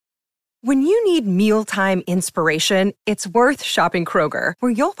When you need mealtime inspiration, it's worth shopping Kroger,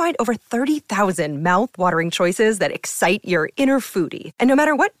 where you'll find over 30,000 mouth-watering choices that excite your inner foodie. And no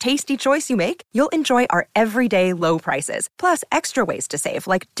matter what tasty choice you make, you'll enjoy our everyday low prices, plus extra ways to save,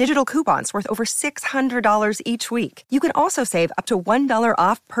 like digital coupons worth over $600 each week. You can also save up to $1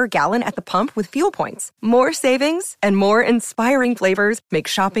 off per gallon at the pump with fuel points. More savings and more inspiring flavors make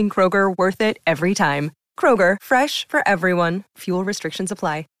shopping Kroger worth it every time. Kroger, fresh for everyone. Fuel restrictions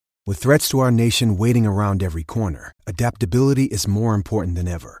apply. With threats to our nation waiting around every corner, adaptability is more important than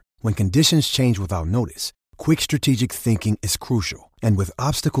ever. When conditions change without notice, quick strategic thinking is crucial. And with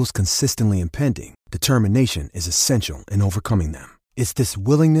obstacles consistently impending, determination is essential in overcoming them. It's this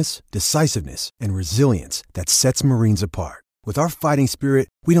willingness, decisiveness, and resilience that sets Marines apart. With our fighting spirit,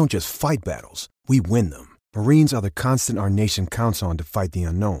 we don't just fight battles, we win them. Marines are the constant our nation counts on to fight the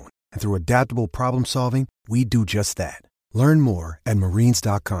unknown. And through adaptable problem solving, we do just that. Learn more at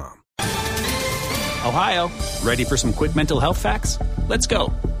marines.com. Ohio, ready for some quick mental health facts? Let's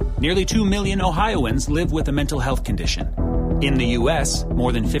go. Nearly 2 million Ohioans live with a mental health condition. In the U.S.,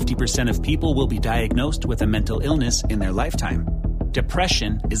 more than 50% of people will be diagnosed with a mental illness in their lifetime.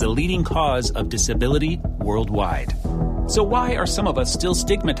 Depression is a leading cause of disability worldwide. So why are some of us still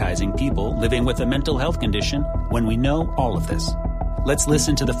stigmatizing people living with a mental health condition when we know all of this? Let's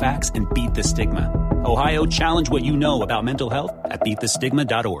listen to the facts and beat the stigma. Ohio, challenge what you know about mental health at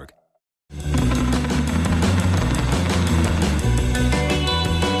beatthestigma.org.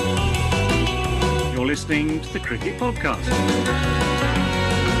 You're listening to the Cricket Podcast.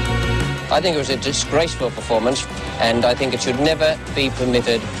 I think it was a disgraceful performance, and I think it should never be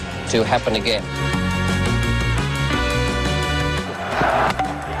permitted to happen again.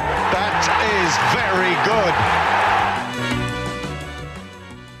 That is very good.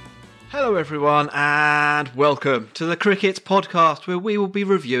 Hello everyone and welcome to the Cricket Podcast, where we will be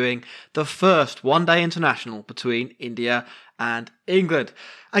reviewing the first one-day international between India and England.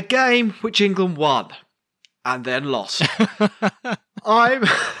 A game which England won and then lost. I'm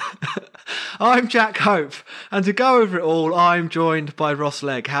Jack Hope, and to go over it all, I'm joined by Ross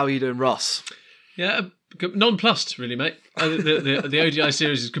Legg. How are you doing, Ross? Yeah, nonplussed, really, mate. The ODI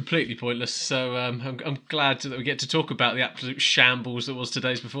series is completely pointless, so I'm glad that we get to talk about the absolute shambles that was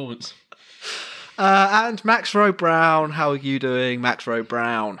today's performance. And Max Rowe Brown, how are you doing, Max Rowe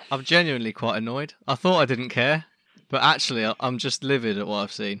Brown? I'm genuinely quite annoyed. I thought I didn't care, but actually I'm just livid at what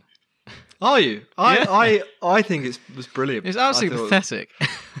I've seen. Are you? I think it was brilliant. It's absolutely pathetic.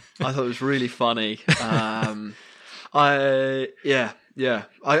 I thought it was really funny.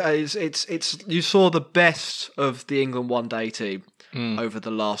 It's you saw the best of the England one-day team over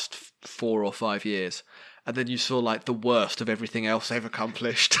the last 4 or 5 years. And then you saw like the worst of everything else they've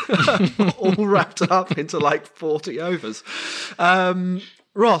accomplished, all wrapped up into like 40 overs.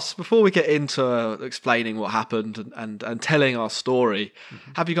 Ross, before we get into explaining what happened and telling our story,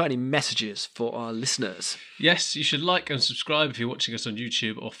 have you got any messages for our listeners? Yes, you should like and subscribe if you're watching us on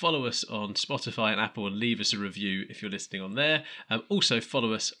YouTube, or follow us on Spotify and Apple and leave us a review if you're listening on there. Also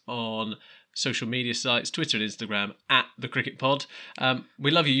follow us on social media sites, Twitter and Instagram at the Cricket Pod.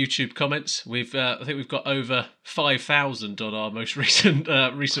 We love your YouTube comments. I think we've got over 5,000 on our most recent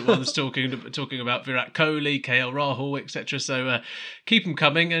ones talking about Virat Kohli, KL Rahul, etc. So keep them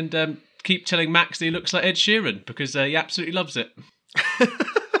coming, and keep telling Max that he looks like Ed Sheeran, because he absolutely loves it.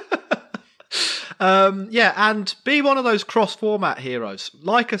 And be one of those cross-format heroes.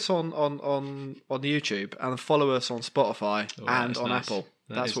 Like us on YouTube and follow us on Spotify and on nice. Apple.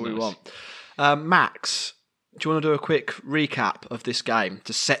 That's what nice. we want. Max, do you want to do a quick recap of this game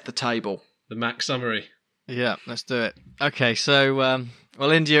to set the table? The Max summary. Yeah, let's do it. Okay, so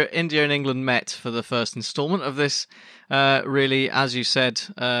India and England met for the first instalment of this really, as you said,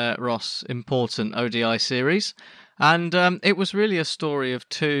 Ross, important ODI series, and it was really a story of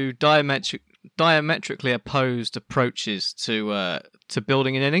two diametrically opposed approaches to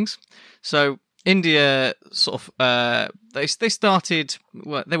building an innings. So India they started.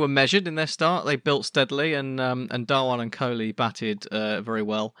 Well, they were measured in their start. They built steadily, and Dhawan and Kohli batted very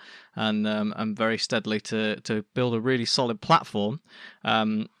well and very steadily to build a really solid platform.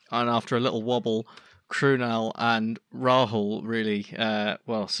 And after a little wobble, Krunal and Rahul really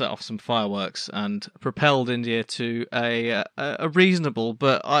set off some fireworks and propelled India to a reasonable,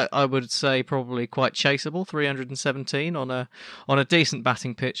 but I would say probably quite chaseable 317 on a decent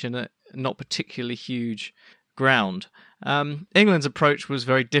batting pitch in a not particularly huge ground. England's approach was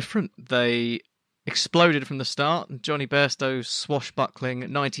very different. They exploded from the start. Johnny Bairstow's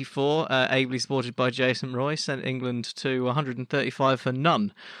swashbuckling 94, ably supported by Jason Roy, sent England to 135 for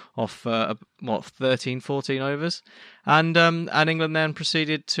none off 13, 14 overs, and England then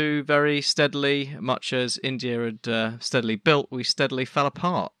proceeded to very steadily, much as India had steadily built, we steadily fell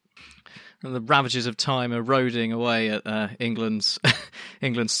apart. And the ravages of time eroding away at England's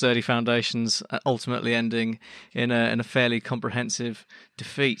sturdy foundations, ultimately ending in a fairly comprehensive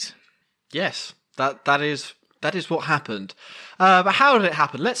defeat. Yes. That is what happened. But how did it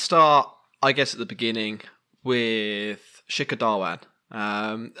happen? Let's start, I guess, at the beginning with Shikhar Dhawan.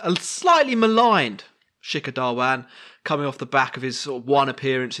 A slightly maligned Shikhar Dhawan, coming off the back of his sort of one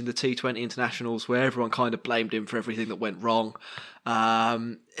appearance in the T20 internationals where everyone kind of blamed him for everything that went wrong.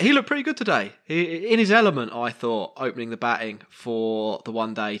 He looked pretty good today. In his element, I thought, opening the batting for the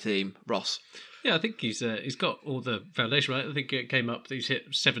one-day team. Ross? Yeah, I think he's got all the foundation right. I think it came up that he's hit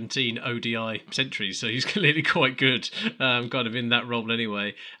 17 ODI centuries, so he's clearly quite good, kind of in that role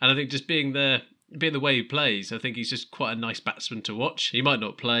anyway. And I think just being the way he plays, I think he's just quite a nice batsman to watch. He might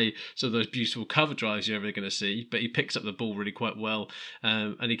not play some of those beautiful cover drives you're ever going to see, but he picks up the ball really quite well,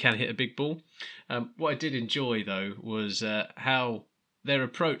 and he can hit a big ball. What I did enjoy, though, was how their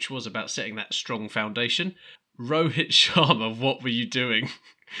approach was about setting that strong foundation. Rohit Sharma, what were you doing?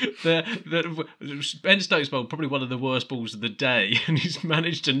 Ben Stokes bowled probably one of the worst balls of the day, and he's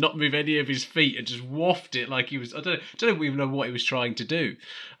managed to not move any of his feet and just waft it like he was. I don't even know what he was trying to do,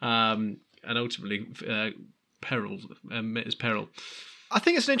 and ultimately met his peril. I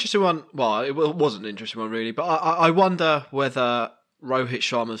think it's an interesting one. Well, it wasn't an interesting one really, but I wonder whether Rohit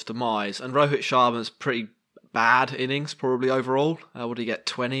Sharma's demise, and Rohit Sharma's pretty bad innings probably overall. Would he get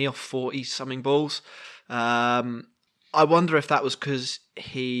 20 or 40 something balls? I wonder if that was because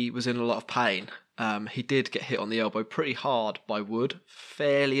he was in a lot of pain. He did get hit on the elbow pretty hard by Wood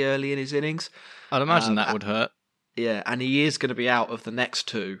fairly early in his innings. I'd imagine that would hurt. Yeah, and he is going to be out of the next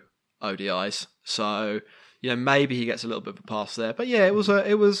two ODIs, so maybe he gets a little bit of a pass there. But yeah, it was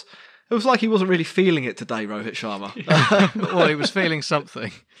like he wasn't really feeling it today, Rohit Sharma. Well, he was feeling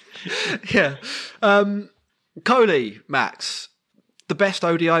something. Yeah, Kohli, Max, the best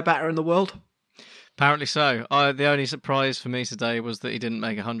ODI batter in the world. Apparently so. The only surprise for me today was that he didn't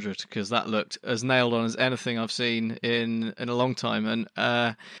make 100, because that looked as nailed on as anything I've seen in a long time.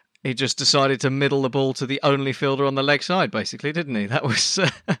 And he just decided to middle the ball to the only fielder on the leg side, basically, didn't he? That was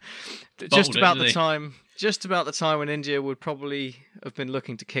just about the time. Just about the time when India would probably have been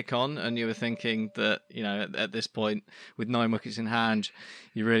looking to kick on, and you were thinking that at this point, with 9 wickets in hand,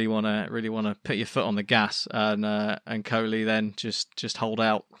 you really want to put your foot on the gas, and Kohli then just hold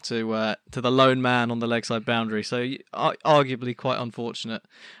out to the lone man on the leg side boundary. So arguably quite unfortunate,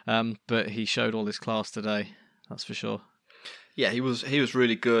 but he showed all his class today. That's for sure. Yeah, he was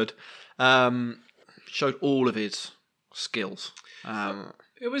really good. Showed all of his skills.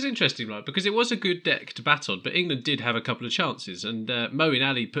 It was interesting, right? Because it was a good deck to bat on, but England did have a couple of chances. And Moeen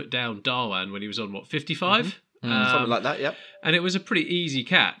Ali put down Dhawan when he was on, 55? Mm-hmm. Something like that, yep. And it was a pretty easy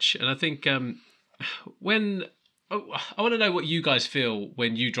catch. And I think I want to know what you guys feel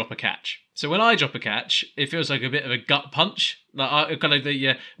when you drop a catch. So when I drop a catch, it feels like a bit of a gut punch. Like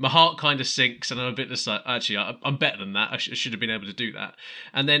my heart kind of sinks, and I'm a bit just like, actually, I'm better than that. I should have been able to do that.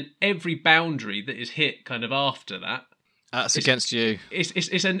 And then every boundary that is hit kind of after that, that's against you.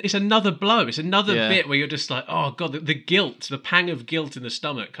 It's another blow. It's another bit where you're just like, oh god, the guilt, the pang of guilt in the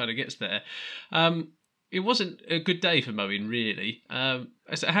stomach kind of gets there. It wasn't a good day for Moeen, really.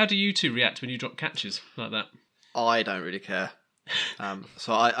 So how do you two react when you drop catches like that? I don't really care.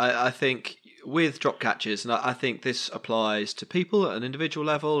 So I think with drop catches, and I think this applies to people at an individual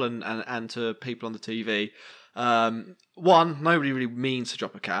level and to people on the TV. One, nobody really means to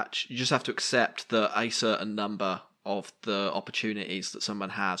drop a catch. You just have to accept that a certain number of the opportunities that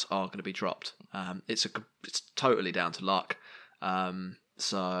someone has are going to be dropped. It's totally down to luck.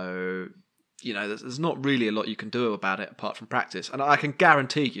 So there's not really a lot you can do about it apart from practice. And I can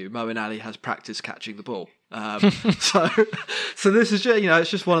guarantee you, Moeen Ali has practiced catching the ball. So this is just, it's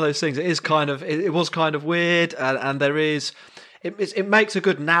just one of those things. It is it was kind of weird, and there is. It makes a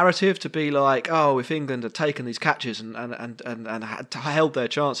good narrative to be like, oh, if England had taken these catches and had held their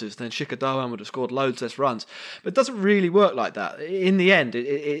chances, then Shikhar Dhawan would have scored loads less runs. But it doesn't really work like that. In the end,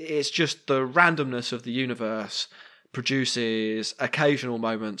 it's just the randomness of the universe produces occasional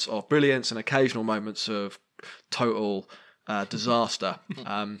moments of brilliance and occasional moments of total disaster.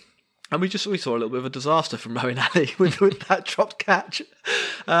 And we saw a little bit of a disaster from Moeen Ali with that dropped catch.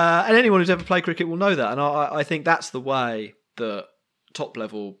 And anyone who's ever played cricket will know that. And I think that's the way that top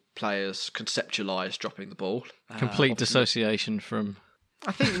level players conceptualise dropping the ball. Complete dissociation from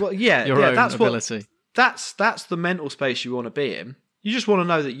I think, well, yeah, Your own that's ability. That's the mental space you want to be in. You just want to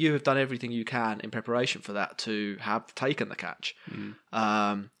know that you have done everything you can in preparation for that to have taken the catch.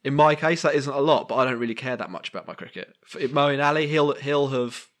 In my case, that isn't a lot, but I don't really care that much about my cricket. Moeen Ali, he'll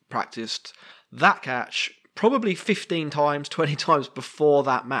have practiced that catch probably 15 times, 20 times before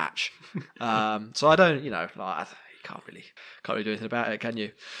that match. So I don't, you can't really do anything about it, can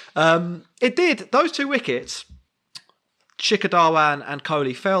you? It did. Those two wickets, Shikhar Dhawan and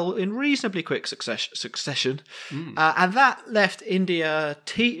Kohli, fell in reasonably quick succession, and that left India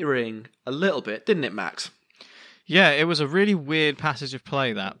teetering a little bit, didn't it, Max? Yeah, it was a really weird passage of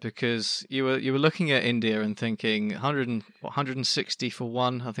play, that, because you were looking at India and thinking 160 for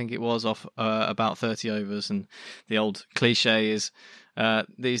one, I think it was, off about 30 overs, and the old cliche is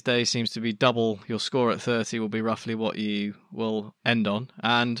these days seems to be double your score at 30 will be roughly what you will end on,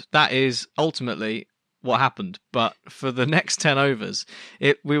 and that is ultimately what happened. But for the next 10 overs,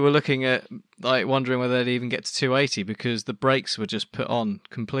 we were looking at wondering whether they'd even get to 280 because the brakes were just put on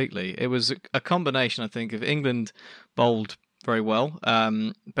completely. It was a combination, I think, of England bowled very well.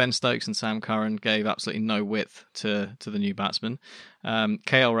 Ben Stokes and Sam Curran gave absolutely no width to the new batsman. KL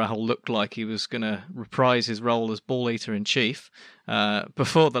Rahul looked like he was going to reprise his role as ball eater in chief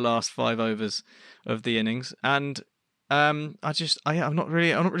before the last 5 overs of the innings, and I'm not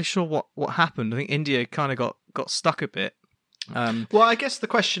really sure what happened. I think India kind of got stuck a bit. Well, I guess the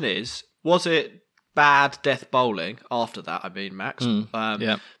question is, was it bad death bowling after that? I mean, Max,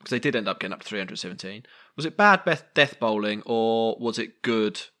 yeah, because they did end up getting up to 317. Was it bad death bowling, or was it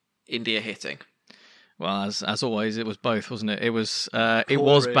good India hitting? Well, as always, it was both, wasn't it? It was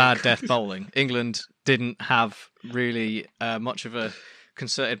bad death bowling. England didn't have really much of a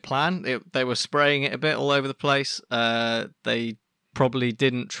concerted plan. They were spraying it a bit all over the place. They probably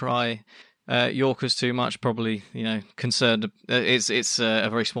didn't try Yorkers too much. Probably, concerned. It's a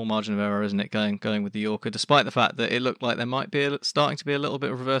very small margin of error, isn't it? Going with the Yorker, despite the fact that it looked like there might be starting to be a little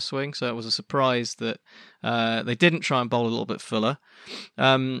bit of reverse swing. So it was a surprise that they didn't try and bowl a little bit fuller.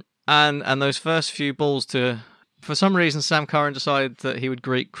 And those first few balls for some reason, Sam Curran decided that he would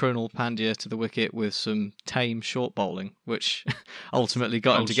greet Krunal Pandya to the wicket with some tame short bowling, which ultimately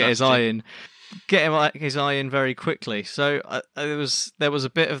got him to get his eye in very quickly. So there was a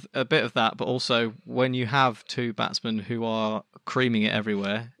bit of that, but also when you have two batsmen who are creaming it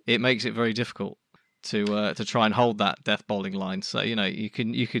everywhere, it makes it very difficult to try and hold that death bowling line. So you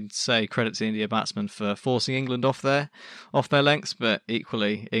could say credit to the India batsmen for forcing England off their lengths, but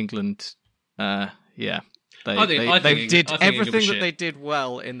equally England, They did everything that they did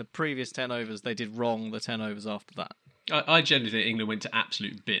well in the previous 10 overs. They did wrong the 10 overs after that. I generally think England went to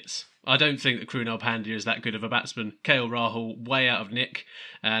absolute bits. I don't think that Krunal Pandya is that good of a batsman. KL Rahul way out of nick,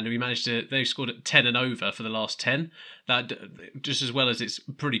 and they scored at 10 and over for the last 10. That just as well as it's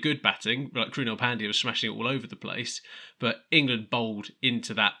pretty good batting. Like Krunal Pandya was smashing it all over the place, but England bowled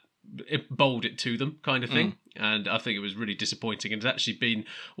into that. It bowled it to them, kind of thing, and I think it was really disappointing. And it's actually been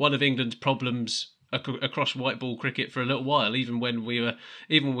one of England's problems across white ball cricket for a little while. Even when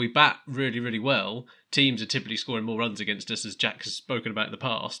we bat really, really well, teams are typically scoring more runs against us, as Jack has spoken about in the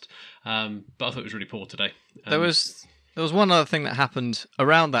past. But I thought it was really poor today. There was one other thing that happened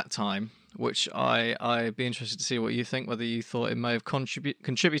around that time, which I'd be interested to see what you think, whether you thought it may have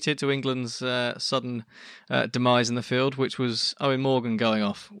contributed to England's sudden demise in the field, which was Owen Morgan going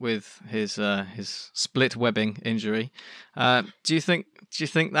off with his split webbing injury. Do you think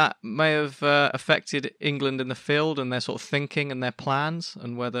that may have affected England in the field and their sort of thinking and their plans,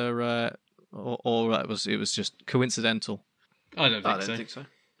 and whether or it was just coincidental? I don't think so.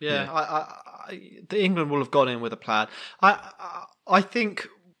 Yeah. The England will have gone in with a plan. I think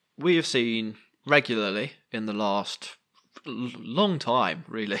we have seen regularly in the last long time,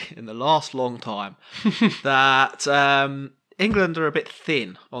 that England are a bit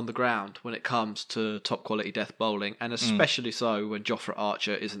thin on the ground when it comes to top quality death bowling, and especially so when Jofra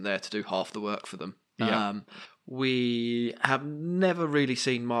Archer isn't there to do half the work for them. Yeah. We have never really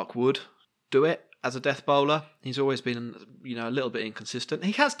seen Mark Wood do it as a death bowler. He's always been, a little bit inconsistent.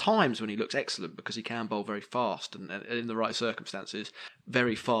 He has times when he looks excellent because he can bowl very fast, and in the right circumstances,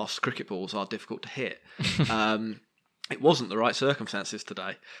 very fast cricket balls are difficult to hit. It wasn't the right circumstances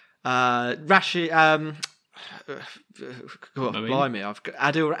today. Rashid, blimey,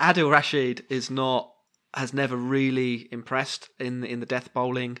 Adil Rashid has never really impressed in the death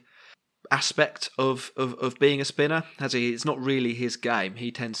bowling aspect of being a spinner, has he? It's not really his game.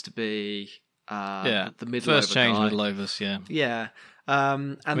 He tends to be the middle first over change guy. middle overs, yeah.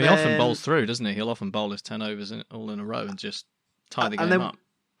 And he often bowls through, doesn't he? He'll often bowl his 10 overs all in a row and just tie the game up.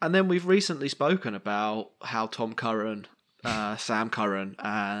 And then we've recently spoken about how Tom Curran Sam Curran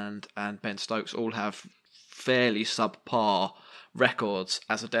and Ben Stokes all have fairly subpar records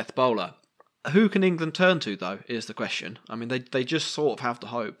as a death bowler. Who can England turn to, though, is the question. I mean, they just sort of have to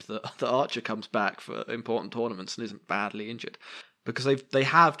hope that Archer comes back for important tournaments and isn't badly injured, because they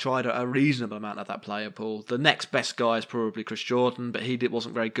have tried a reasonable amount of that player pool. The next best guy is probably Chris Jordan, but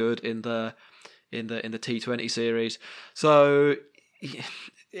wasn't very good in the T20 series. So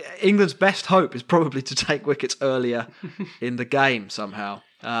England's best hope is probably to take wickets earlier in the game somehow.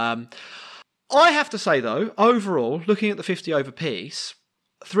 I have to say, though, overall, looking at the 50 over piece,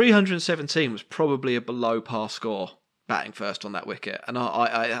 317 was probably a below par score batting first on that wicket. And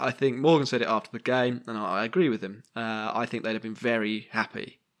I think Morgan said it after the game, and I agree with him. I think they'd have been very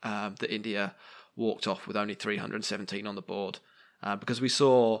happy that India walked off with only 317 on the board, because we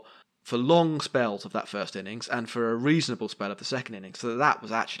saw for long spells of that first innings and for a reasonable spell of the second innings. So that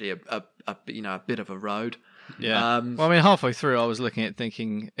was actually a bit of a road. Yeah. Well, I mean, halfway through, I was looking at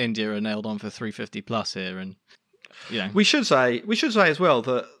thinking India are nailed on for 350 plus here, and we should say as well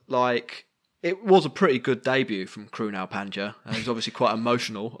that it was a pretty good debut from Krunal Pandya, and he was obviously quite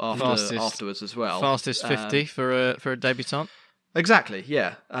emotional afterwards as well. Fastest 50 for a debutant. Exactly,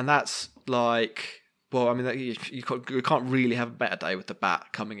 yeah, and that's well, I mean, you can't really have a better day with the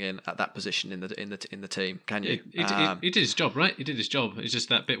bat coming in at that position in the team, can you? He did his job, right? He did his job. It's just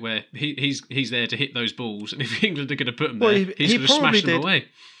that bit where he's there to hit those balls, and if England are going to put him there, he's going to smash them away.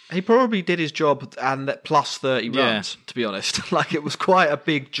 He probably did his job and plus 30 runs, to be honest. It was quite a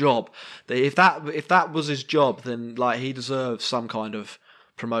big job. If that was his job, then he deserves some kind of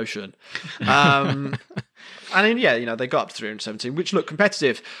promotion. And then, they got up to 317, which looked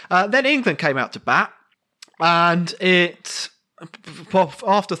competitive. Then England came out to bat, and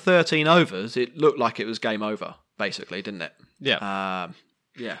after 13 overs, it looked like it was game over, basically, didn't it? Yeah.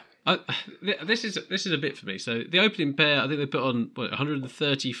 Yeah. This is a bit for me. So the opening pair, I think they put on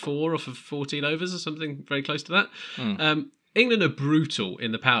 134 off of 14 overs or something very close to that. England are brutal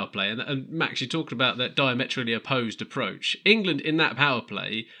in the power play, and Max, you talked about that diametrically opposed approach. England in that power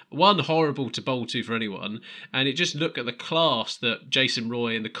play, one, horrible to bowl to for anyone, and it just looked at the class that Jason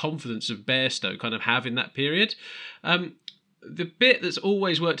Roy and the confidence of Bairstow kind of have in that period. The bit that's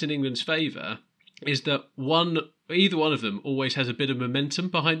always worked in England's favour is that either one of them always has a bit of momentum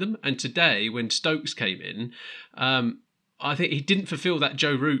behind them. And today, when Stokes came in, I think he didn't fulfil that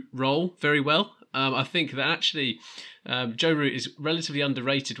Joe Root role very well. I think that actually Joe Root is relatively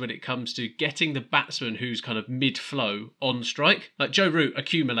underrated when it comes to getting the batsman who's kind of mid-flow on strike. Like Joe Root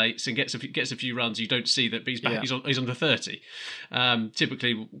accumulates and gets a few runs. You don't see that, but he's on the 30.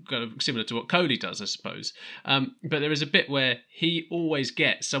 Typically kind of similar to what Kohli does, I suppose. But there is a bit where he always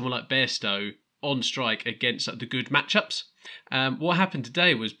gets someone like Bairstow on strike against the good matchups. What happened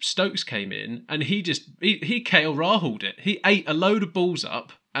today was Stokes came in and he KL Rahul'd it. He ate a load of balls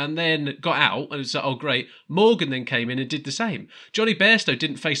up and then got out, and it's like, oh great. Morgan then came in and did the same. Johnny Bairstow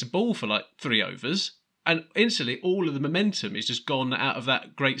didn't face a ball for 3 overs, and instantly all of the momentum is just gone out of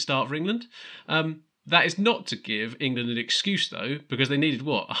that great start for England. That is not to give England an excuse, though, because they needed,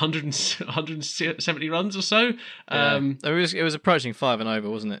 170 runs or so? It was approaching 5 and over,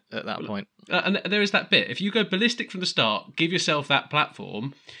 wasn't it, at that point? And there is that bit. If you go ballistic from the start, give yourself that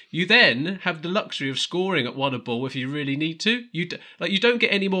platform, you then have the luxury of scoring at one a ball if you really need to. You don't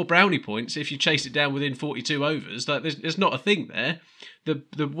get any more brownie points if you chase it down within 42 overs. There's not a thing there.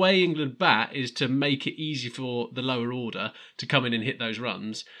 The way England bat is to make it easy for the lower order to come in and hit those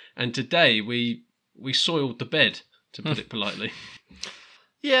runs. And today we soiled the bed, to put it politely.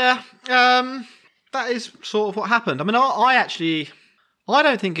 Yeah, that is sort of what happened. I mean, I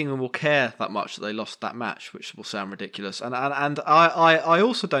don't think England will care that much that they lost that match, which will sound ridiculous. And I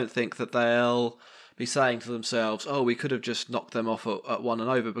also don't think that they'll be saying to themselves, oh, we could have just knocked them off at 1 and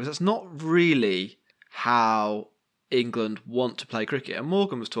over, because that's not really how England want to play cricket. And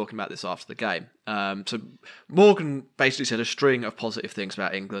Morgan was talking about this after the game. So Morgan basically said a string of positive things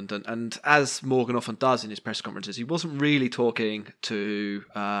about England. And as Morgan often does in his press conferences, he wasn't really talking to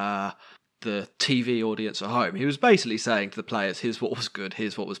the TV audience at home. He was basically saying to the players, here's what was good,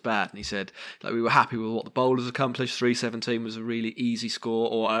 here's what was bad. And he said, we were happy with what the bowlers accomplished. 317 was a really easy score,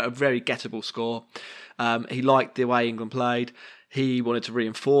 or a very gettable score. He liked the way England played. He wanted to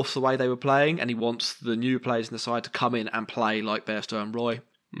reinforce the way they were playing, and he wants the new players in the side to come in and play like Bairstow and Roy.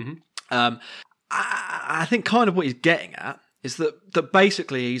 Mm-hmm. I think kind of what he's getting at is that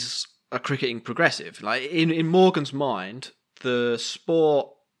basically he's a cricketing progressive. In Morgan's mind, the sport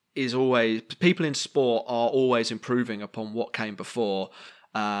is always, people in sport are always improving upon what came before.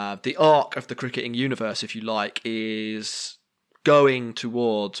 The arc of the cricketing universe, if you like, is going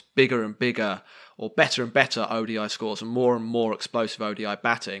towards bigger and bigger or better and better ODI scores and more explosive ODI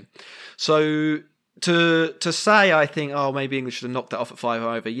batting. So to say, I think, oh, maybe England should have knocked that off at 5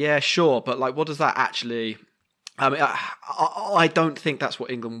 over. Yeah, sure. But like, what does that actually... I mean, I don't think that's what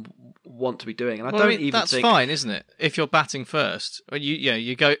England want to be doing. And I don't even that's think... fine, isn't it? If you're batting first,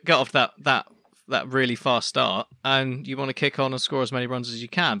 you get off that really fast start and you want to kick on and score as many runs as you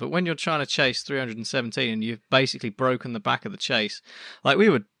can. But when you're trying to chase 317 and you've basically broken the back of the chase, like we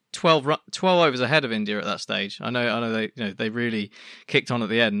were 12 overs ahead of India at that stage. I know they really kicked on at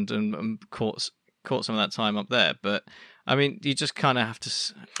the end and caught some of that time up there. But I mean, you just kind of have to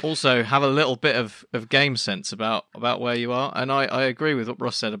also have a little bit of game sense about where you are. And I agree with what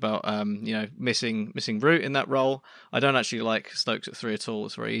Ross said about missing root in that role. I don't actually like Stokes at 3 at all.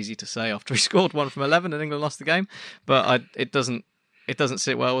 It's very easy to say after he scored 1 from 11 and England lost the game, but it doesn't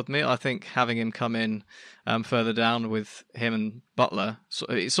sit well with me. I think having him come in further down with him and Butler,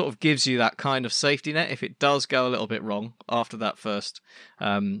 it sort of gives you that kind of safety net. If it does go a little bit wrong after that first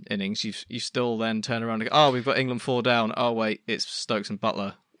innings, you still then turn around and go, oh, we've got England 4 down. Oh, wait, it's Stokes and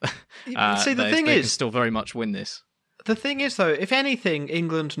Butler. See, the thing they is... can still very much win this. The thing is, though, if anything,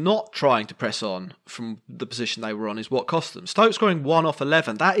 England not trying to press on from the position they were on is what cost them. Stokes scoring 1 off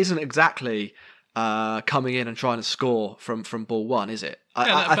 11, that isn't exactly... coming in and trying to score from ball 1, is it?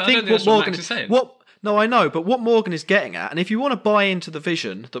 I think what Morgan is saying. No, I know, but what Morgan is getting at, and if you want to buy into the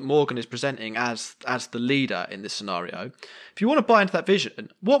vision that Morgan is presenting as the leader in this scenario, if you want to buy into that vision,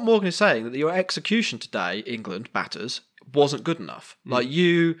 what Morgan is saying that your execution today, England batters, wasn't good enough. Like,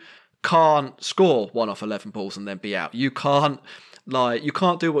 you can't score 1 off 11 balls and then be out. You can't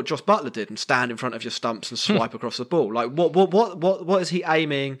do what Josh Butler did and stand in front of your stumps and swipe across the ball. Like, what is he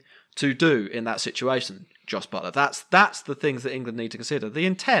aiming to do in that situation, Josh Butler? That's the things that England need to consider. The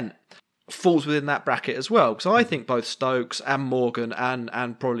intent falls within that bracket as well, because I think both Stokes and Morgan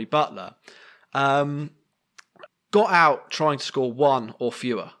and probably Butler got out trying to score 1 or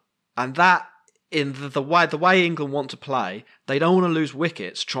fewer, and that in the way England want to play, they don't want to lose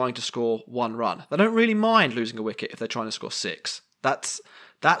wickets trying to score 1 run. They don't really mind losing a wicket if they're trying to score 6. That's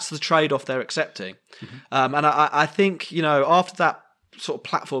the trade-off they're accepting. And I think, after that sort of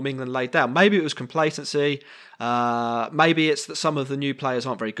platform England laid down, maybe it was complacency, maybe it's that some of the new players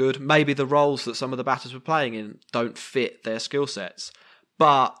aren't very good, maybe the roles that some of the batters were playing in don't fit their skill sets,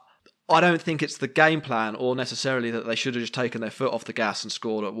 but I don't think it's the game plan or necessarily that they should have just taken their foot off the gas and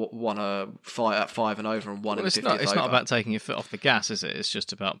scored at 5 and over and 1 in the 50th over. It's not about taking your foot off the gas, is it? It's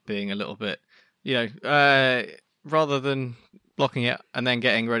just about being a little bit, rather than blocking it and then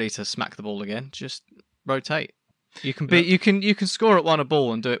getting ready to smack the ball again, just rotate. You can score at 1 a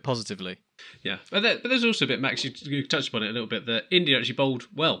ball and do it positively. Yeah, but there's also a bit, Max, you touched upon it a little bit, that India actually bowled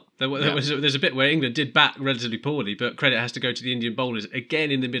well. There's a bit where England did bat relatively poorly, but credit has to go to the Indian bowlers, again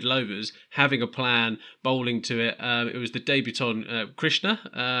in the middle overs, having a plan, bowling to it. It was the debutant Krishna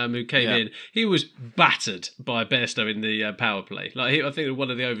who came in. He was battered by Bairstow in the power play. I think one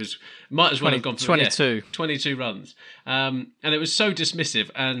of the overs might as well have gone for 22 runs. And it was so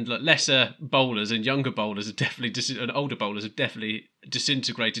dismissive, and lesser bowlers and younger bowlers have definitely, and older bowlers have definitely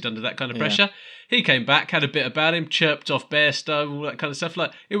disintegrated under that kind of pressure. He came back, had a bit about him, chirped off Bairstow, all that kind of stuff.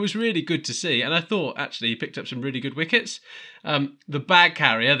 It was really good to see, and I thought actually he picked up some really good wickets. The bag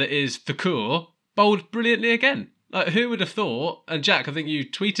carrier that is Thakur bowled brilliantly again. Who would have thought? And Jack, I think you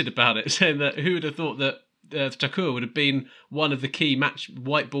tweeted about it, saying that who would have thought that Thakur would have been one of the key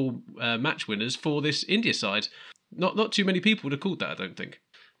white ball match winners for this India side. Not too many people would have called that, I don't think.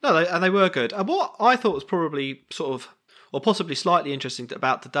 No, and they were good. And what I thought was probably or possibly slightly interesting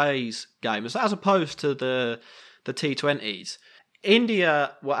about today's game, as opposed to the T20s,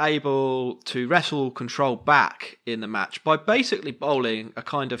 India were able to wrestle control back in the match by basically bowling a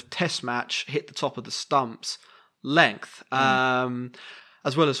kind of test match, hit the top of the stumps length,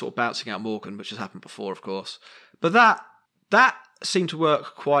 as well as sort of bouncing out Morgan, which has happened before, of course. But that seemed to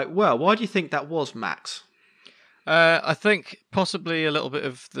work quite well. Why do you think that was, Max? I think possibly a little bit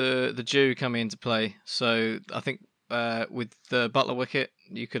of the dew coming into play. So I think with the Butler wicket,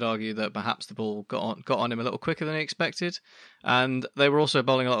 you could argue that perhaps the ball got on him a little quicker than he expected, and they were also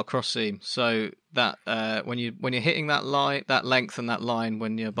bowling a lot of cross seam. So that when you're hitting that length and that line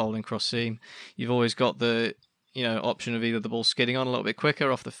when you're bowling cross seam, you've always got the option of either the ball skidding on a little bit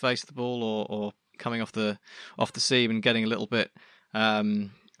quicker off the face of the ball, or coming off the seam and getting a little bit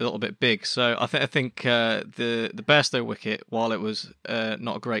big. So I think the Bairstow wicket, while it was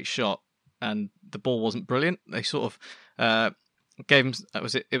not a great shot and the ball wasn't brilliant, they sort of gave him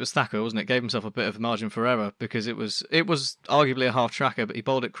it was Thacker, wasn't it? Gave himself a bit of margin for error because it was arguably a half tracker, but he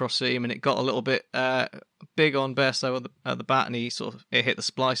bowled it cross seam and it got a little bit big on Bairstow at the bat, and it hit the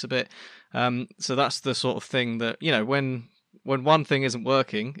splice a bit. So that's the sort of thing that, you know, when one thing isn't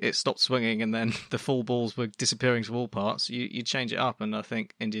working, it stopped swinging, and then the full balls were disappearing to all parts. You change it up, and I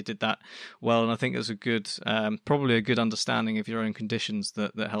think India did that well. And I think it was a good, probably a good understanding of your own conditions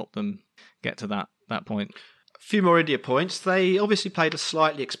that helped them get to that point. A few more India points. They obviously played a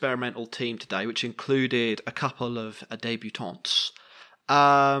slightly experimental team today, which included a couple of debutants.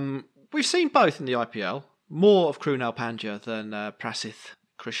 We've seen both in the IPL. More of Krunal Pandya than Prasith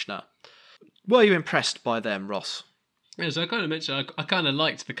Krishna. Were you impressed by them, Ross? Yeah, so I kind of mentioned I kind of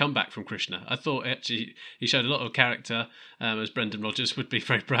liked the comeback from Krishna. I thought actually he showed a lot of character, as Brendan Rodgers would be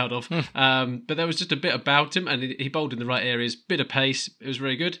very proud of. But there was just a bit about him, and he bowled in the right areas, bit of pace. It was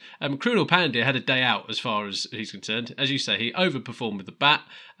very good. Krunal Pandya had a day out as far as he's concerned. As you say, he overperformed with the bat.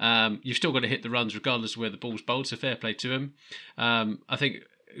 You've still got to hit the runs regardless of where the ball's bowled, so fair play to him. I think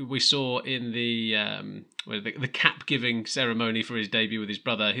we saw in the cap giving ceremony for his debut with his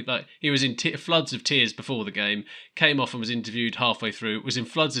brother, he was in floods of tears before the game, came off and was interviewed halfway through, was in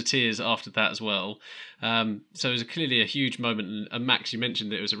floods of tears after that as well. So it was clearly a huge moment, and Max, you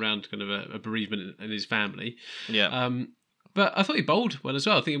mentioned that it was around kind of a bereavement in his family. Yeah. But I thought he bowled well as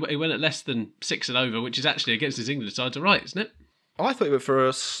well. I think he went at less than 6 and over, which is actually against his England side to right, isn't it? I thought he went for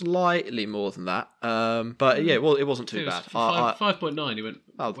a slightly more than that, but yeah, well, it wasn't too bad. 5.9. He went.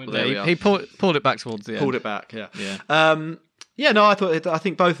 Oh, went there we are. He pulled it back towards the end. Pulled it back, yeah. Yeah. No, I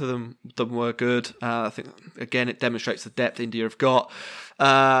think both of them were good. I think again it demonstrates the depth India have got.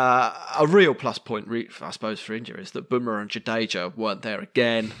 A real plus point, I suppose, for India is that Bumrah and Jadeja weren't there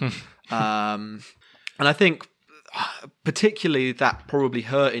again, and I think particularly that probably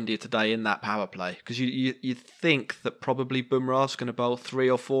hurt India today in that power play, because you think that probably Bumrah's going to bowl 3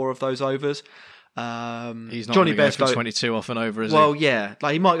 or 4 of those overs. He's not Johnny going to go Bairstow, for 22 off and over, is well, he? yeah,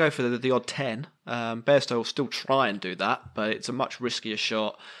 like he might go for the odd 10. Bairstow will still try and do that, but it's a much riskier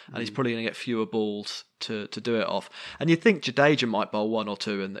shot, and he's probably going to get fewer balls to do it off. And you'd think Jadeja might bowl 1 or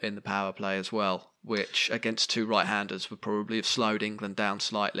 2 in the power play as well, which against 2 right-handers would probably have slowed England down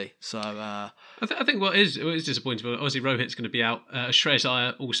slightly. So I think what is disappointing, obviously Rohit's going to be out. Shreyas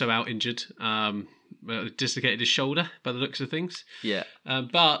Iyer also out injured. Dislocated his shoulder by the looks of things. Yeah.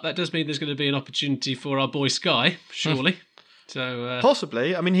 But that does mean there's going to be an opportunity for our boy Sky, surely. So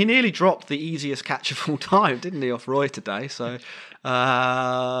possibly. I mean, he nearly dropped the easiest catch of all time, didn't he, off Roy today? So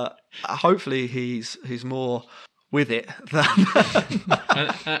hopefully he's more with it than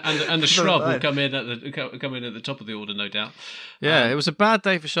and the shrub will come in at the top of the order, no doubt. Yeah, it was a bad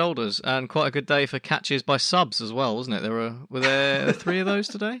day for shoulders and quite a good day for catches by subs as well, wasn't it? Were there 3 of those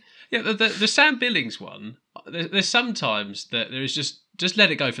today? Yeah, the Sam Billings one. There's sometimes that there is just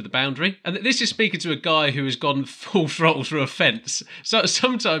let it go for the boundary, and this is speaking to a guy who has gone full throttle through a fence. So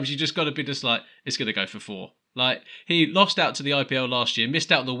sometimes you just got to be just like, it's going to go for 4. Like, he lost out to the IPL last year,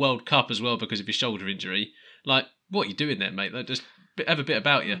 missed out on the World Cup as well because of his shoulder injury. Like, what are you doing there, mate? Like, just have a bit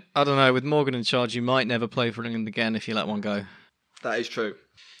about you. I don't know. With Morgan in charge, you might never play for England again if you let one go. That is true.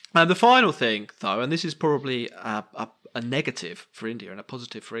 And the final thing, though, and this is probably a negative for India and a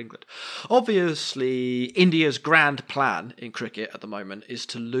positive for England. Obviously, India's grand plan in cricket at the moment is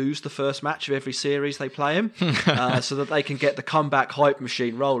to lose the first match of every series they play in, so that they can get the comeback hype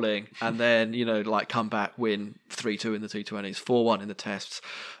machine rolling, and then, come back, win 3-2 in the T20s, 4-1 in the Tests,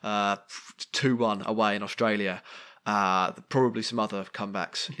 2-1 away in Australia, probably some other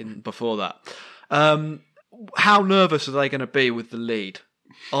comebacks in before that. How nervous are they going to be with the lead?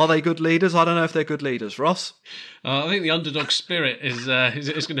 Are they good leaders? I don't know if they're good leaders, Ross. I think the underdog spirit is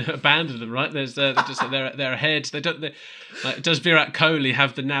going to abandon them. Right? They're ahead. Does Virat Kohli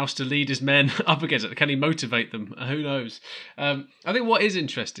have the nous to lead his men up against it? Can he motivate them? Who knows? I think what is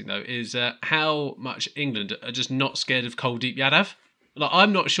interesting though is how much England are just not scared of Kuldeep Yadav. Like,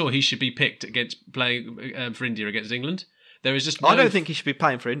 I'm not sure he should be picked against playing for India against England. There is just I don't think he should be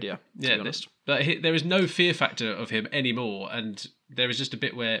playing for India, to be honest. But there is no fear factor of him anymore, and there is just a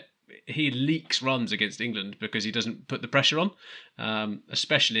bit where he leaks runs against England because he doesn't put the pressure on,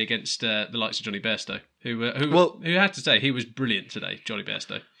 especially against the likes of Johnny Bairstow, who had to say he was brilliant today, Johnny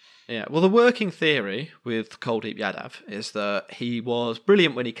Bairstow. Yeah, well, the working theory with Kuldeep Yadav is that he was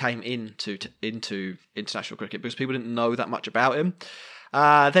brilliant when he came into international cricket because people didn't know that much about him.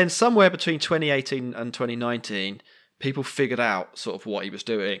 Then somewhere between 2018 and 2019, people figured out sort of what he was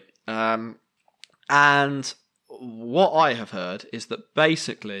doing. And what I have heard is that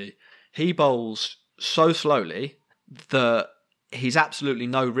basically he bowls so slowly that he's absolutely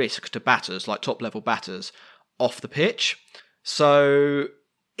no risk to batters, like top-level batters, off the pitch. So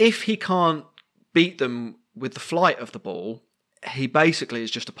if he can't beat them with the flight of the ball, he basically is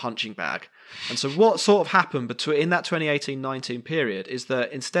just a punching bag. And so what sort of happened in that 2018-19 period is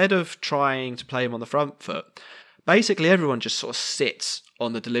that instead of trying to play him on the front foot, basically everyone just sort of sits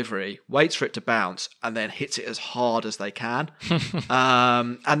on the delivery, waits for it to bounce, and then hits it as hard as they can.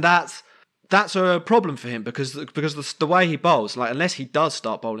 And that's a problem for him because the way he bowls, like unless he does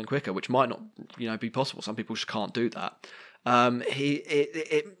start bowling quicker, which might not be possible. Some people just can't do that.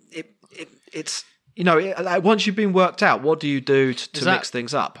 Once you've been worked out, what do you do to mix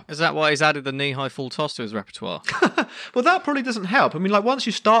things up? Is that why he's added the knee-high full toss to his repertoire? Well, that probably doesn't help. I mean, like once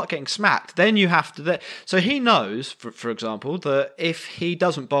you start getting smacked, then you have to. So he knows, for example, that if he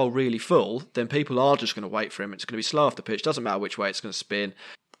doesn't bowl really full, then people are just going to wait for him. It's going to be slow off the pitch. Doesn't matter which way it's going to spin.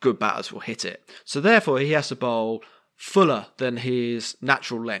 Good batters will hit it. So therefore, he has to bowl fuller than his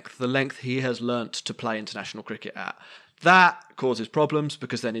natural length, the length he has learnt to play international cricket at. That causes problems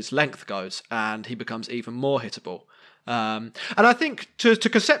because then his length goes and he becomes even more hittable. And I think to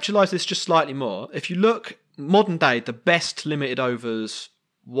conceptualise this just slightly more, if you look modern day, the best limited overs,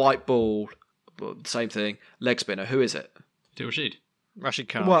 white ball, same thing, leg spinner, who is it? Rashid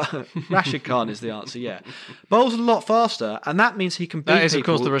Khan. Well, Rashid Khan is the answer, yeah. Bowls a lot faster, and that means he can beat people. That is, of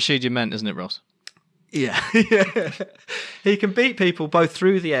course, the Rashid you meant, isn't it, Ross? Yeah. He can beat people both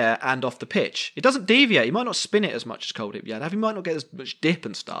through the air and off the pitch. It doesn't deviate. He might not spin it as much as Kuldeep Yadav. He might not get as much dip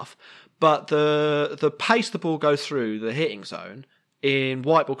and stuff. But the pace the ball goes through the hitting zone in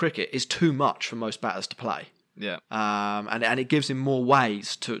white ball cricket is too much for most batters to play. Yeah. And it gives him more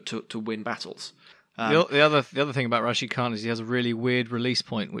ways to win battles. The other thing about Rashid Khan is he has a really weird release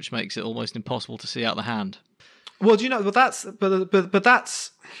point, which makes it almost impossible to see out the hand. Well, do you know? But that's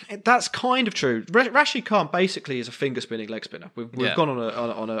kind of true. Rashid Khan basically is a finger spinning leg spinner. We've gone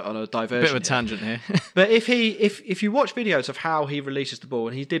on a diversion. Bit of a tangent here. But if you watch videos of how he releases the ball,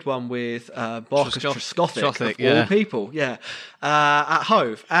 and he did one with Barker Trescothick of all people, at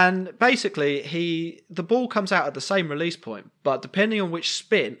Hove, and basically the ball comes out at the same release point, but depending on which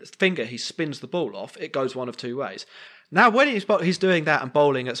finger he spins the ball off, it goes one of two ways. Now, when he's doing that and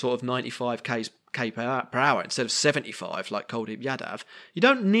bowling at sort of 95 k per hour instead of 75 like Kuldeep Yadav, you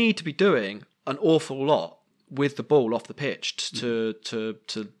don't need to be doing an awful lot with the ball off the pitch to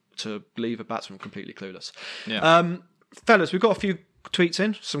leave a batsman completely clueless. Yeah. Fellas, we've got a few tweets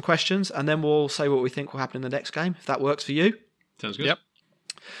in, some questions, and then we'll say what we think will happen in the next game, if that works for you. Sounds good. Yep.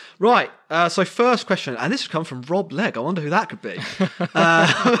 Right, so first question, and this has come from Rob Legg. I wonder who that could be.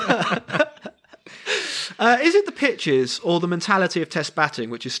 Is it the pitches or the mentality of Test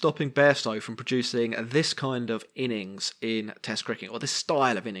batting which is stopping Bairstow from producing this kind of innings in Test cricket, or this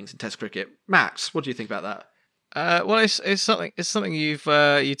style of innings in Test cricket? Max, what do you think about that? Well, it's something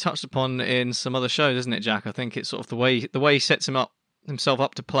you touched upon in some other shows, isn't it, Jack? I think it's sort of the way he sets himself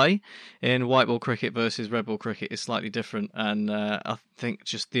up to play in white ball cricket versus red ball cricket is slightly different, and I think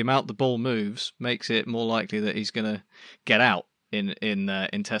just the amount the ball moves makes it more likely that he's going to get out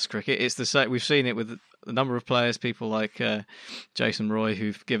in Test cricket. It's the same. We've seen it with a number of players, people like Jason Roy,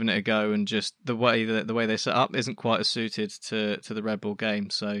 who've given it a go, and just the way they set up isn't quite as suited to the red ball game.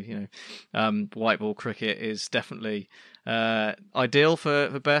 So white ball cricket is definitely ideal for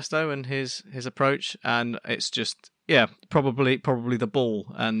Bairstow and his approach, and it's just probably the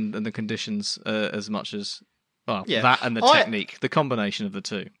ball and the conditions as much as that and the technique, the combination of the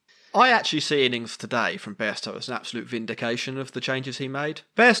two. I actually see innings today from Bairstow as an absolute vindication of the changes he made.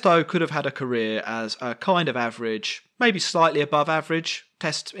 Bairstow could have had a career as a kind of average, maybe slightly above average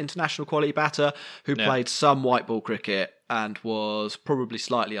Test international quality batter who played some white ball cricket and was probably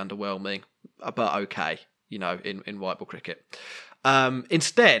slightly underwhelming, but okay, in white ball cricket.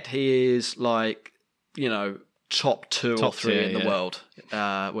 Instead, he is top two or three in the world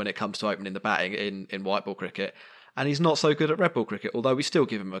when it comes to opening the batting in white ball cricket. And he's not so good at red ball cricket, although we still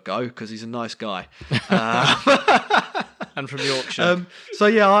give him a go because he's a nice guy. And from Yorkshire.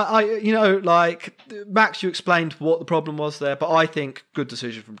 Max, you explained what the problem was there, but I think good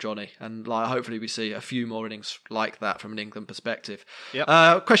decision from Johnny. And hopefully we see a few more innings like that from an England perspective.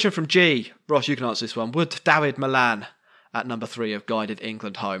 Yep. Question from G. Ross, you can answer this one. Would Dawid Malan at number 3 have guided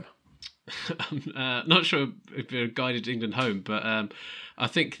England home? I'm not sure if it guided England home, but I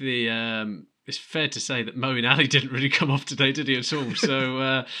think it's fair to say that Moeen Ali didn't really come off today, did he, at all?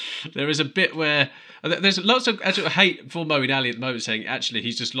 So there is a bit where there's lots of actual hate for Moeen Ali at the moment, saying actually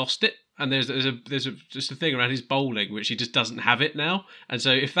he's just lost it, and there's just a thing around his bowling which he just doesn't have it now. And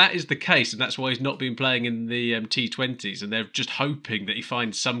so if that is the case, and that's why he's not been playing in the T20s, and they're just hoping that he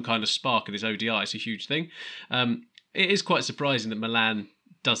finds some kind of spark in this ODI, it's a huge thing. It is quite surprising that Malan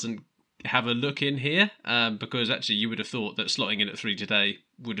doesn't have a look in here, because actually you would have thought that slotting in at 3 today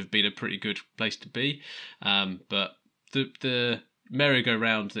would have been a pretty good place to be. But the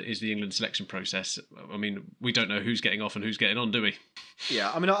merry-go-round that is the England selection process, I mean, we don't know who's getting off and who's getting on, do we?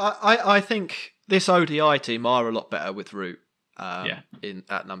 Yeah, I mean, I think this ODI team are a lot better with Root.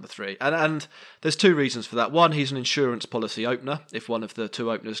 At number 3, and there's 2 reasons for that. One, he's an insurance policy opener. If one of the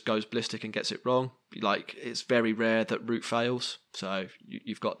 2 openers goes ballistic and gets it wrong, like, it's very rare that Root fails, so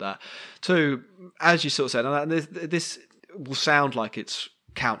you've got that. 2, as you sort of said, and this will sound like it's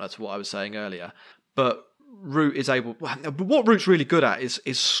counter to what I was saying earlier, but Root is able. What Root's really good at is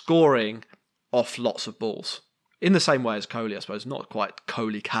scoring off lots of balls. In the same way as Kohli, I suppose, not quite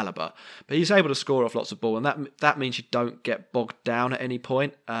Kohli calibre, but he's able to score off lots of ball, and that means you don't get bogged down at any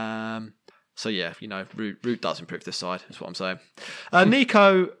point. So yeah, Root does improve this side, is what I'm saying.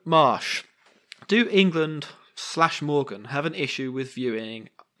 Nico Marsh, do England / Morgan have an issue with viewing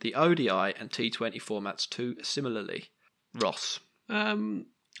the ODI and T20 formats too similarly? Ross?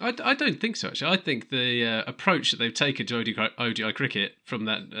 I don't think so, actually. I think the approach that they've taken to ODI cricket from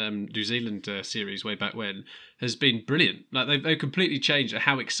that New Zealand series way back when has been brilliant. Like, they've completely changed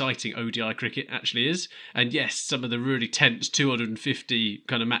how exciting ODI cricket actually is. And yes, some of the really tense 250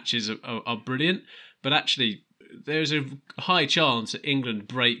 kind of matches are brilliant, but actually there's a high chance that England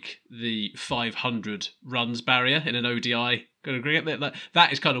break the 500 runs barrier in an ODI kind of cricket.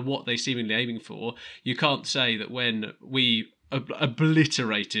 That is kind of what they're seemingly aiming for. You can't say that when we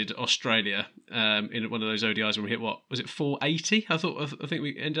obliterated Australia in one of those ODIs when we hit, what was it, 480? I think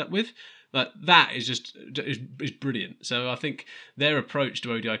we ended up with. That is just is brilliant. So I think their approach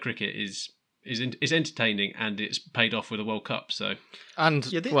to ODI cricket is entertaining, and it's paid off with a World Cup. So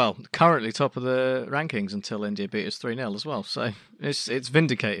currently top of the rankings until India beat us 3-0 as well. So it's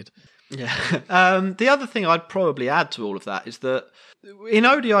vindicated. Yeah. The other thing I'd probably add to all of that is that in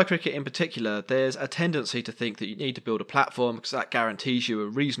ODI cricket in particular, there's a tendency to think that you need to build a platform because that guarantees you a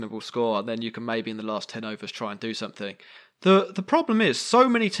reasonable score, and then you can maybe in the last 10 overs try and do something. The problem is so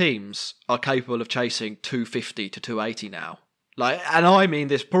many teams are capable of chasing 250 to 280 now. And I mean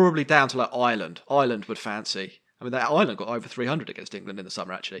this probably down to Ireland. Ireland would fancy. I mean, Ireland got over 300 against England in the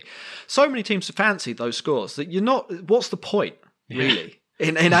summer, actually. So many teams fancy those scores that you're not. What's the point, really?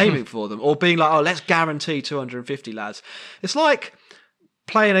 In aiming for them, or being like, let's guarantee 250, lads. It's like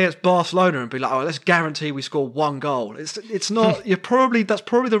playing against Barcelona and be like, let's guarantee we score 1 goal. It's not. That's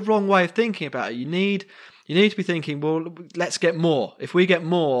probably the wrong way of thinking about it. You need to be thinking, well, let's get more. If we get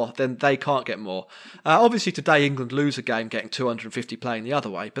more, then they can't get more. Obviously, today England lose a game getting 250 playing the other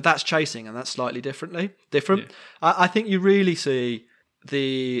way, but that's chasing, and that's slightly different. Yeah. I think you really see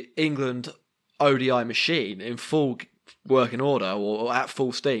the England ODI machine in full working order or at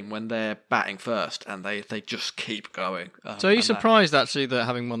full steam when they're batting first, and they just keep going. So are you surprised actually that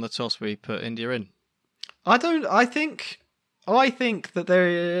having won the toss we put India in? I think that there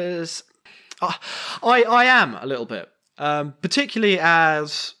is. I am a little bit, particularly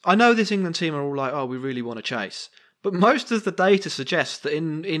as I know this England team are all like, we really want to chase. But most of the data suggests that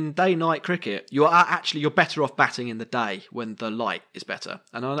in day-night cricket, you're better off batting in the day when the light is better.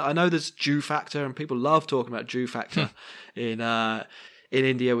 And I know there's dew factor, and people love talking about dew factor in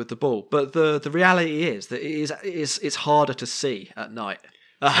India with the ball. But the reality is that it's harder to see at night.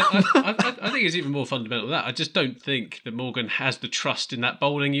 I think it's even more fundamental than that. I just don't think that Morgan has the trust in that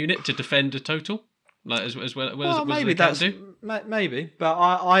bowling unit to defend a total. As well as maybe they can do. Maybe, but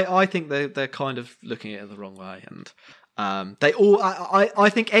I think they're kind of looking at it the wrong way, and they all. I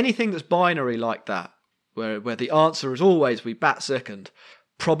think anything that's binary like that, where the answer is always we bat second,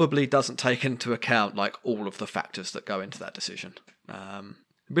 probably doesn't take into account all of the factors that go into that decision. It'd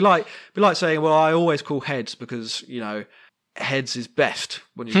be like saying, well, I always call heads because heads is best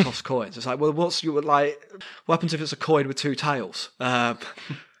when you toss coins. It's like, well, what happens if it's a coin with 2 tails?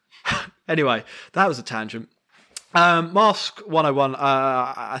 Anyway, that was a tangent. Mask 101,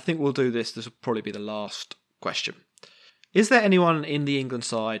 I think we'll do this. This will probably be the last question. Is there anyone in the England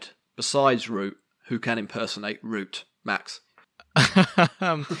side besides Root who can impersonate Root? Max?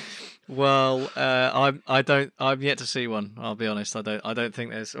 Well, I'm yet to see one. I'll be honest. I don't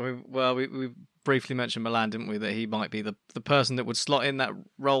think there's. We briefly mentioned Milan, didn't we? That he might be the person that would slot in that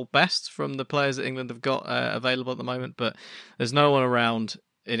role best from the players that England have got available at the moment. But there's no one around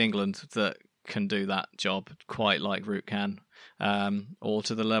in England that can do that job quite like Root can, or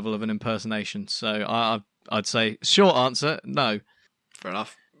to the level of an impersonation. So I'd say short answer, no. Fair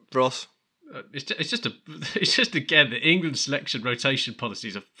enough. Ross? It's just again the England selection rotation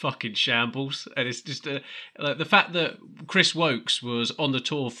policies are fucking shambles, and it's just like the fact that Chris Wokes was on the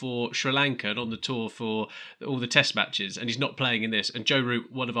tour for Sri Lanka and on the tour for all the Test matches, and he's not playing in this. And Joe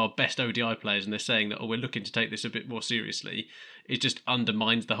Root, one of our best ODI players, and they're saying that we're looking to take this a bit more seriously. It just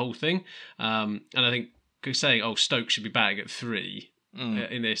undermines the whole thing. And I think saying Stokes should be batting at 3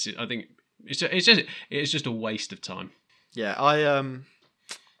 in this, I think it's just a waste of time. Yeah,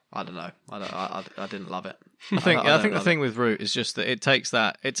 I don't know. I didn't love it. I think the thing with Root is just that it takes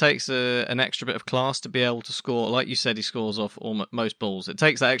an extra bit of class to be able to score. Like you said, he scores off most balls. It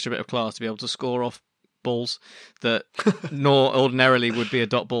takes that extra bit of class to be able to score off balls that nor ordinarily would be a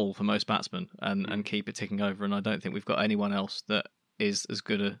dot ball for most batsmen and keep it ticking over. And I don't think we've got anyone else that is as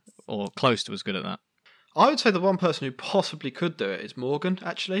good or close to as good at that. I would say the one person who possibly could do it is Morgan,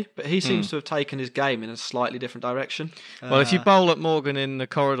 actually, but he seems to have taken his game in a slightly different direction. Well, if you bowl at Morgan in the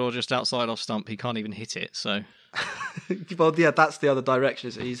corridor just outside off stump, he can't even hit it, so... Well, yeah, that's the other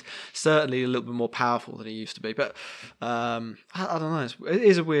direction. He's certainly a little bit more powerful than he used to be, but I don't know. It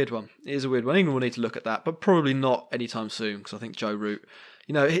is a weird one. England will need to look at that, but probably not anytime soon, because I think Joe Root...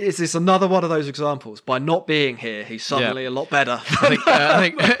 it's another one of those examples. By not being here, he's suddenly a lot better. I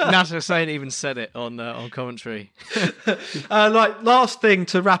think Nasser Hussain even said it on commentary. Last thing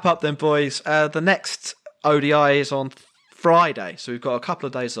to wrap up then, boys. The next ODI is on Friday, so we've got a couple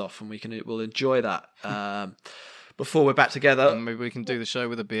of days off, and we'll enjoy that before we're back together. And maybe we can do the show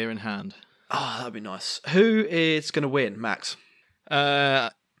with a beer in hand. Oh, that'd be nice. Who is going to win, Max?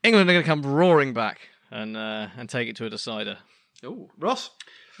 England are going to come roaring back and take it to a decider. Oh, Ross?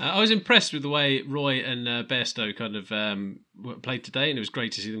 I was impressed with the way Roy and Bairstow kind of played today, and it was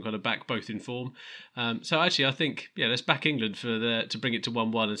great to see them kind of back both in form. So actually, I think, let's back England to bring it to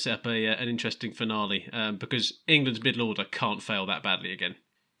 1-1 and set up an interesting finale, because England's middle order can't fail that badly again.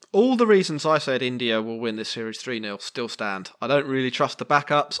 All the reasons I said India will win this series 3-0 still stand. I don't really trust the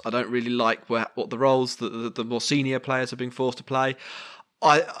backups. I don't really like what the roles that the more senior players are being forced to play.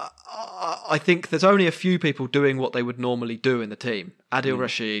 I think there's only a few people doing what they would normally do in the team. Adil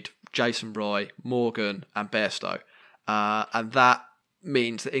Rashid, Jason Roy, Morgan and Bairstow. And that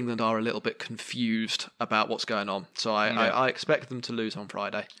means that England are a little bit confused about what's going on. So I expect them to lose on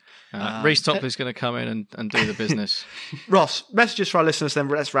Friday. Reece Topley's going to come in and do the business. Ross, messages for our listeners, then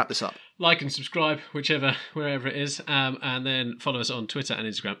let's wrap this up. Like and subscribe, wherever it is, and then follow us on Twitter and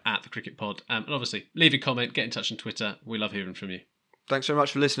Instagram at The Cricket Pod. And obviously, leave a comment, get in touch on Twitter. We love hearing from you. Thanks very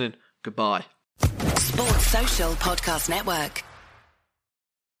much for listening. Goodbye. Sports Social Podcast Network.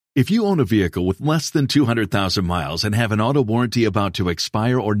 If you own a vehicle with less than 200,000 miles and have an auto warranty about to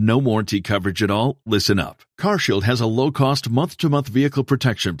expire or no warranty coverage at all, listen up. CarShield has a low-cost month-to-month vehicle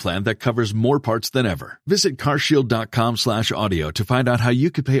protection plan that covers more parts than ever. Visit carshield.com/audio to find out how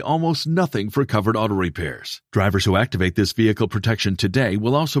you could pay almost nothing for covered auto repairs. Drivers who activate this vehicle protection today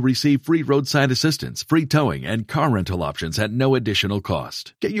will also receive free roadside assistance, free towing, and car rental options at no additional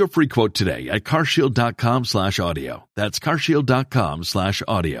cost. Get your free quote today at carshield.com/audio. That's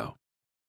carshield.com/audio.